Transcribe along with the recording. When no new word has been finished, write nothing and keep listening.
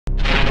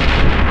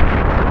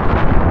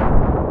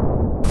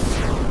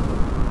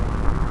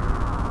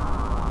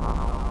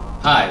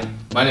Hi,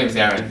 my name is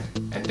Aaron,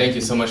 and thank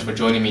you so much for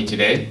joining me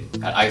today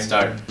at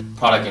iStar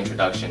Product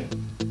Introduction.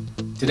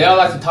 Today I'd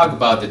like to talk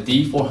about the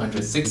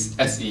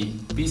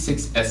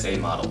D400-6SE-B6SA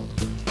model.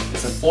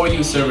 It's a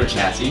 4U server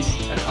chassis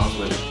that comes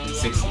with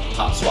 6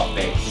 hot swap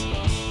bays.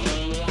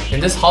 In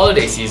this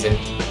holiday season,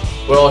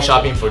 we're all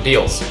shopping for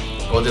deals.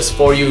 Well, this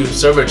 4U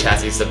server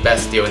chassis is the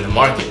best deal in the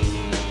market.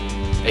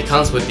 It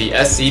comes with the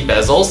SE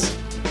bezels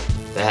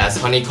that has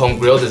honeycomb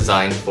grille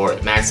design for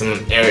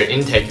maximum air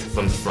intake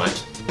from the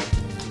front.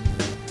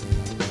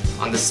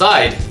 On the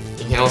side,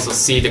 you can also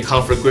see the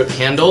comfort grip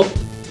handle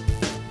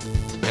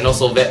and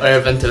also air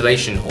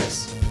ventilation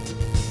holes.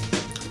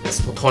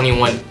 It's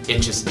 21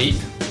 inches deep.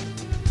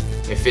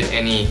 It fit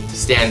any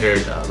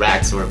standard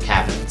racks or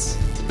cabinets.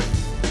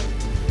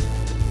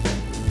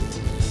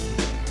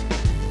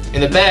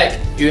 In the back,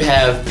 you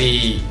have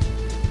the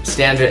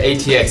standard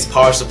ATX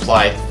power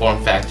supply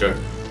form factor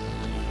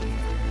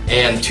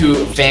and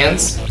 2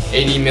 fans,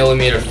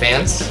 80mm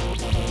fans,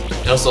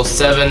 and also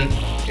 7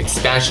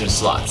 expansion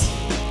slots.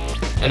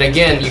 And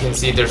again, you can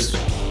see there's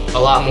a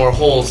lot more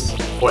holes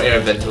for air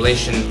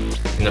ventilation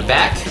in the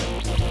back,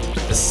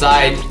 the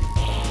side,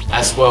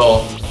 as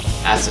well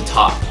as the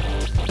top.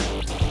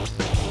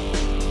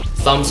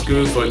 Thumb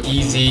screw for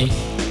easy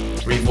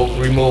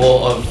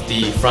removal of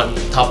the front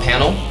top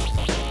panel.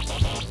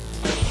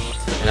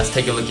 And let's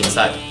take a look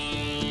inside.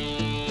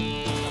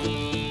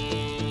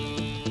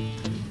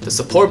 The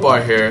support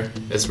bar here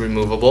is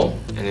removable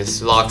and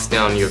it locks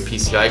down your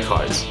PCI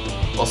cards.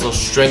 Also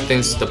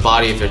strengthens the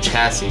body of your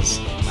chassis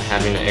by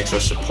having an extra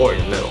support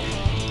in the middle.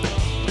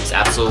 It's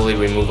absolutely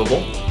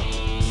removable,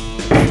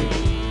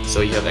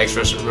 so you have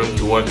extra room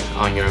to work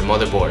on your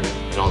motherboard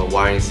and all the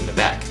wirings in the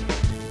back.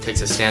 Takes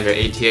a standard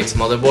ATX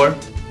motherboard,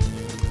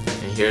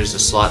 and here's the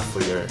slot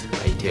for your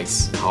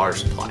ATX power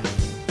supply.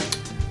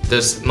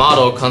 This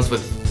model comes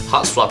with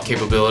hot swap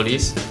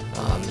capabilities,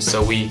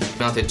 so we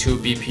mounted 2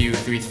 BPU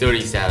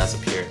 330 SATAs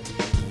up here.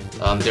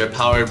 They're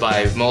powered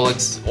by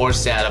Molex or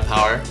SATA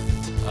power.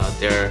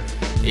 Their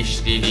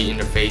HDD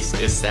interface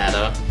is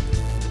SATA.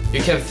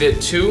 You can fit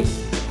 2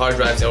 hard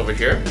drives over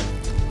here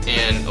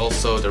and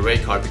also the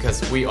RAID card,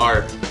 because we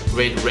are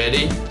RAID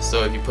ready,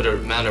 so if you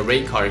mount a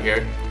RAID card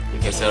here, you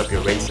can set up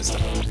your RAID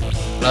system.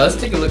 Now let's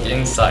take a look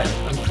inside.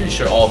 I'm pretty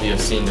sure all of you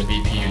have seen the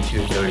BPU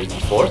 230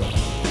 before.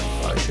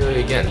 I'll show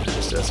you again,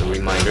 just as a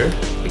reminder.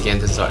 Again,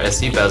 this is our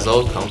SE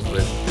bezel, comes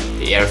with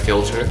the air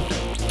filter.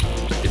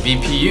 The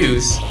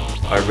BPUs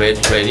are RAID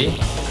ready,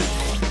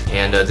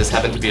 and this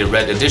happened to be a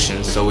red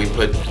edition, so we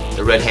put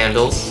the red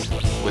handles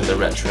with the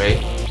red tray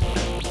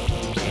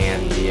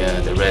and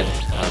the red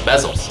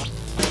bezels.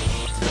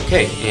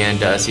 Okay,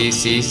 and as you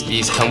see,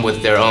 these come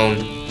with their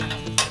own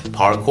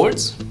power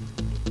cords.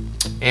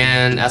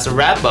 And as a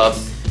wrap up,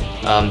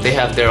 they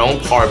have their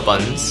own power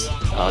buttons,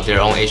 their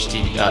own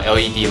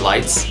LED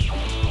lights,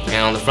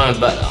 and on the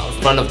front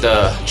of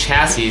the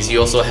chassis, you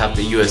also have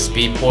the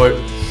USB port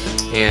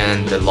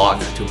and the lock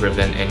to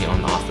prevent any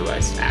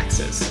unauthorized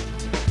access.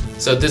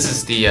 So this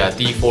is the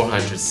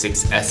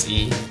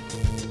D400-6SE.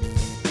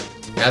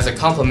 As a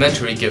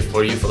complimentary gift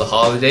for you for the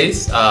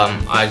holidays,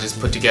 I just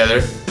put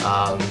together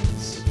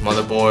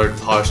motherboard,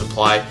 power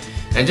supply,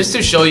 and just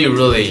to show you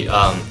really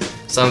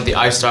some of the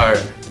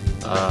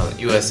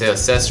iStarUSA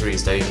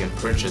accessories that you can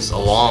purchase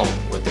along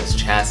with this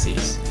chassis.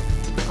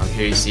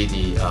 Here you see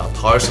the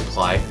power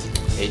supply,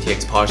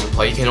 ATX power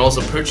supply. You can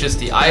also purchase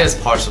the IS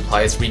power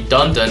supply. It's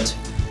redundant,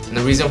 and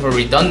the reason for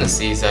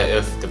redundancy is that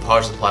if the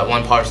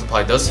one power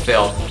supply does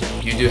fail,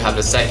 you do have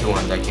the second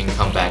one that can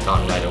come back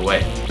on right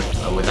away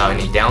without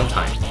any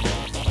downtime,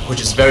 which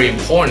is very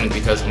important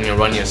because when you're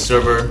running a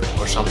server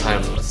or some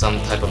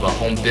type of a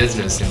home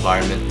business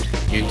environment,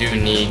 you do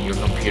need your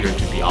computer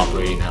to be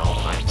operating at all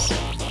times.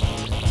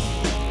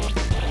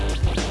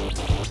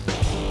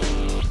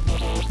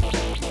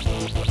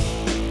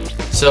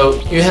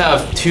 So you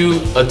have 2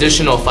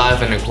 additional 5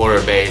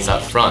 1/4 bays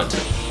up front.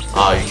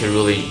 You can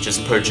really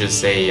just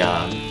purchase a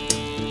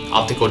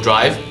optical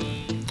drive,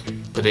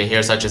 put in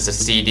here, such as a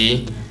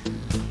CD,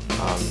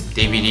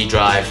 DVD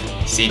drive,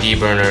 CD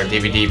burner,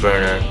 DVD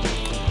burner.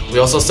 We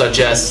also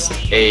suggest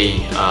a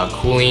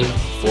cooling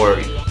for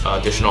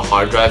additional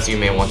hard drives you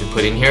may want to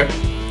put in here.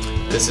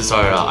 This is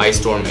our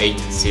iStorm 8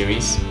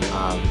 series.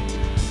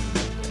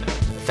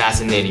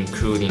 Fascinating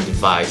cooling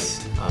device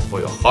for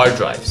your hard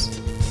drives.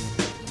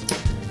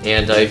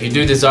 And if you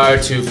do desire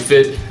to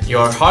fit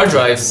your hard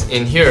drives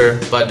in here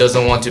but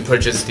doesn't want to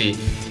purchase the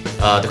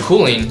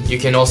cooling, you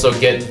can also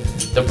get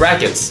the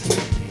brackets.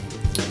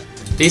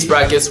 These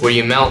brackets where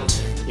you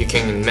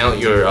can mount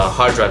your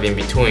hard drive in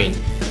between,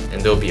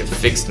 and there'll be a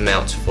fixed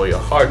mount for your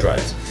hard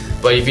drives.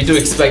 But if you do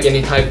expect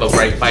any type of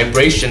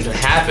vibration to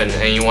happen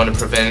and you want to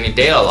prevent any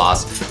data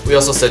loss, we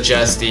also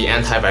suggest the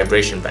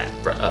anti-vibration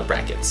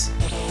brackets.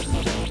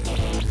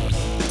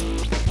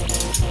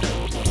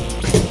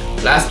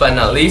 Last but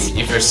not least,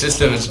 if your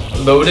system is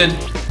loaded,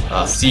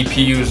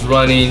 CPU is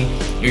running,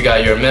 you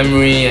got your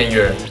memory and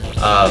your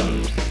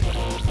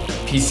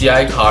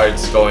PCI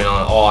cards going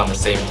on all at the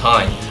same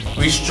time,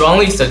 we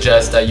strongly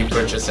suggest that you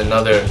purchase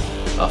another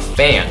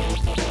fan.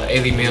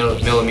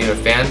 80mm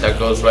fan that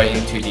goes right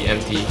into the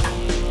empty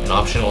and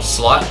optional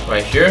slot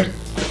right here.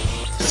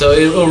 So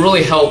it will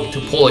really help to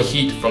pull a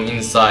heat from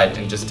inside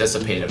and just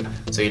dissipate them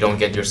so you don't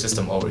get your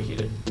system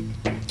overheated.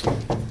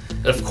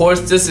 And of course,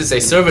 this is a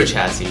server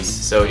chassis,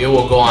 so it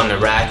will go on a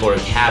rack or a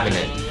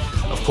cabinet.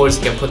 Of course,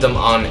 you can put them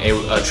on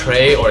a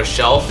tray or a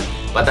shelf,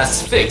 but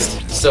that's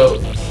fixed. So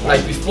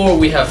like before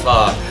we have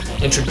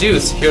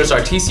introduced, here's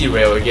our TC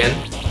rail again.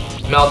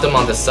 Mount them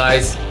on the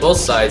sides, both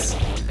sides,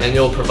 and it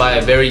will provide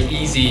a very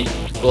easy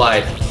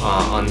glide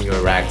on your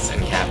racks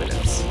and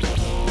cabinets.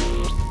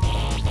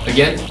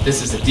 Again,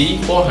 this is a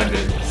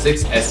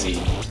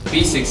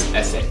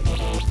D-400-6SE-B6SA,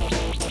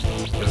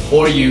 the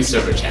 4U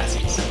server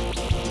chassis.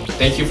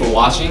 Thank you for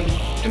watching,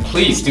 and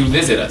please do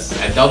visit us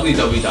at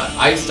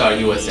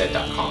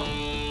www.iStarUSA.com.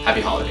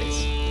 Happy holidays!